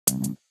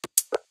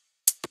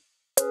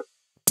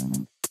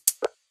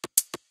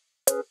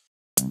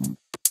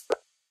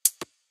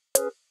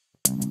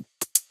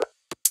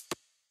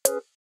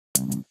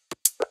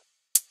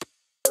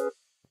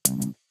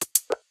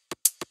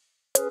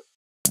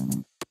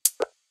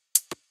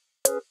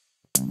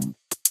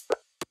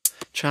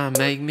Try and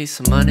make me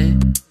some money,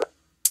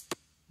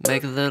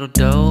 make a little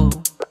dough.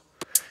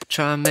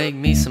 Try and make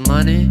me some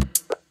money,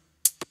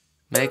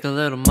 make a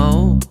little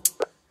more.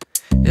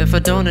 If I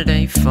don't, it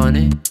ain't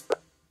funny.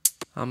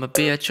 I'ma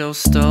be at your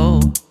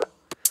stove,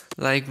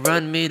 like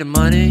run me the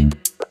money.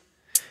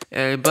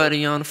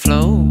 Everybody on the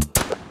floor.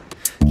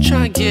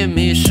 Try and give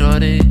me a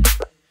shorty,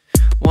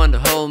 one to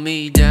hold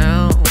me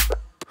down,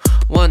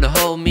 one to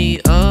hold me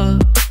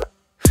up,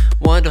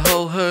 one to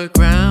hold her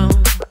ground.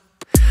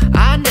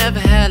 I never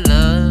had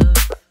love,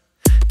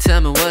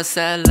 tell me what's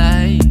that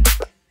like?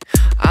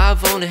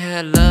 I've only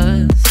had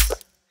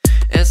lust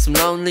and some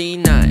lonely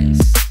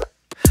nights.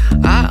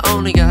 I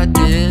only got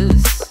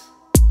this,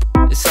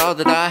 it's all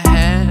that I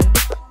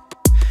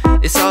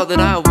have, it's all that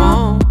I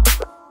want.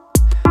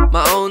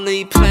 My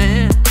only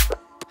plan,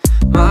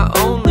 my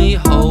only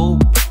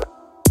hope,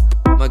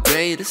 my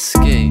great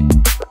escape.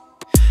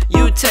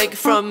 You take it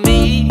from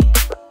me,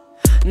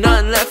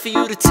 nothing left for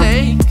you to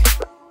take.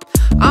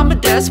 I'm a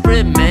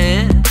desperate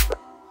man,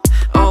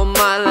 on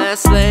my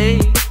last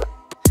leg.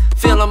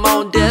 Feel I'm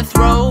on death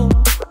row,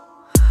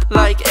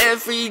 like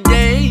every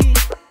day.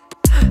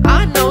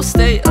 I know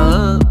stay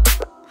up,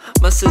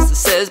 my sister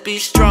says be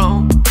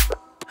strong,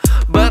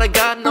 but I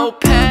got no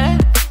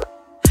pad,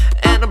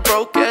 and I'm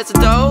broke as a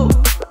dough.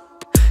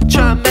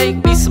 Try and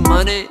make me some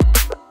money,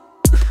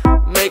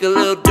 make a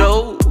little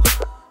dough.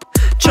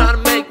 Try to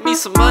make me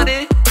some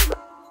money,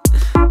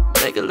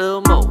 make a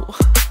little more.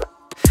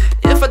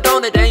 If I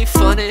don't, it ain't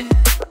funny.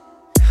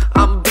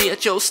 I'ma be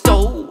at your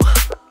stove,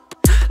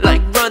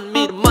 like run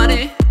me the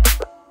money.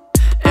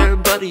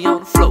 Everybody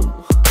on the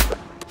floor.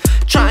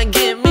 Try and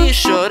give me a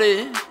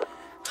shorty,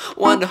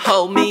 one to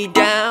hold me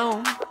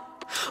down,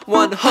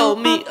 one to hold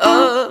me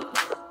up,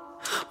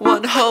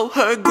 one to hold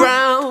her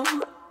ground.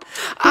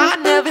 I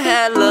never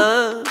had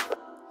love,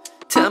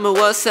 tell me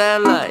what's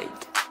that like?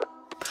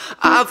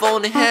 I've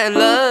only had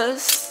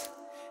lust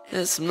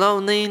and some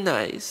lonely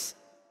nights.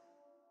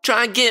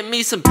 Try and get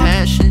me some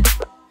passion,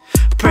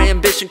 pray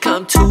ambition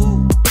come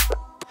true.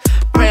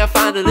 Pray I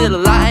find a little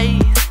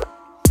light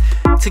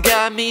to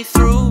guide me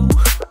through.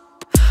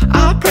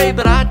 I pray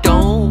but I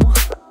don't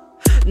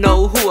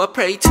know who I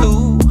pray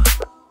to.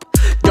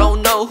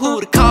 Don't know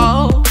who to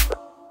call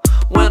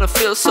when I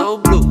feel so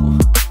blue.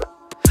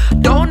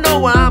 Don't know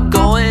where I'm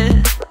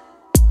going,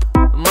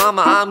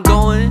 mama I'm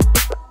going.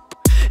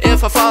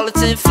 If I fall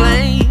it's in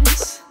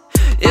flames,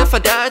 if I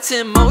die it's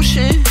in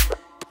motion.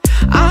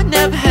 I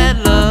never had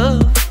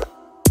love,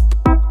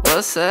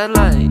 what's that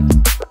like?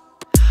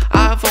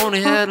 I've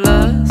only had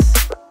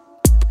lust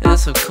and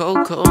some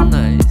cold, cold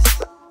nights.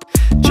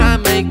 Try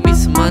and make me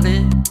some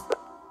money,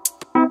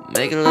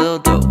 make a little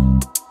dough.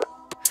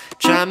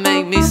 Try and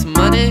make me some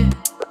money,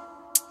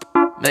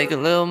 make a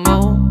little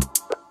more.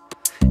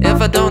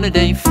 If I don't, it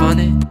ain't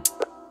funny.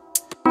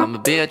 I'ma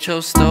be at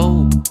your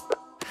stove,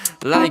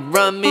 like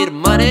run me the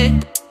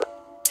money.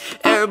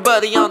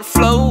 Everybody on the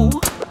floor.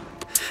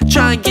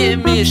 Try and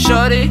give me a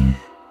shorty,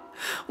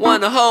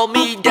 one to hold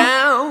me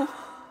down,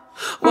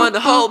 one to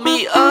hold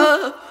me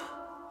up,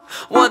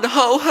 one to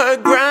hold her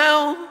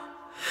ground.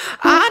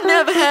 I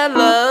never had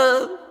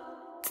love,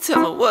 tell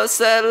me what's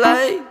that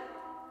like?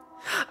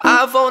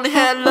 I've only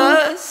had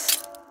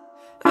lust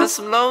and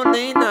some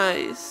lonely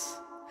nights.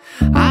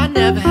 I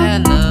never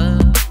had love.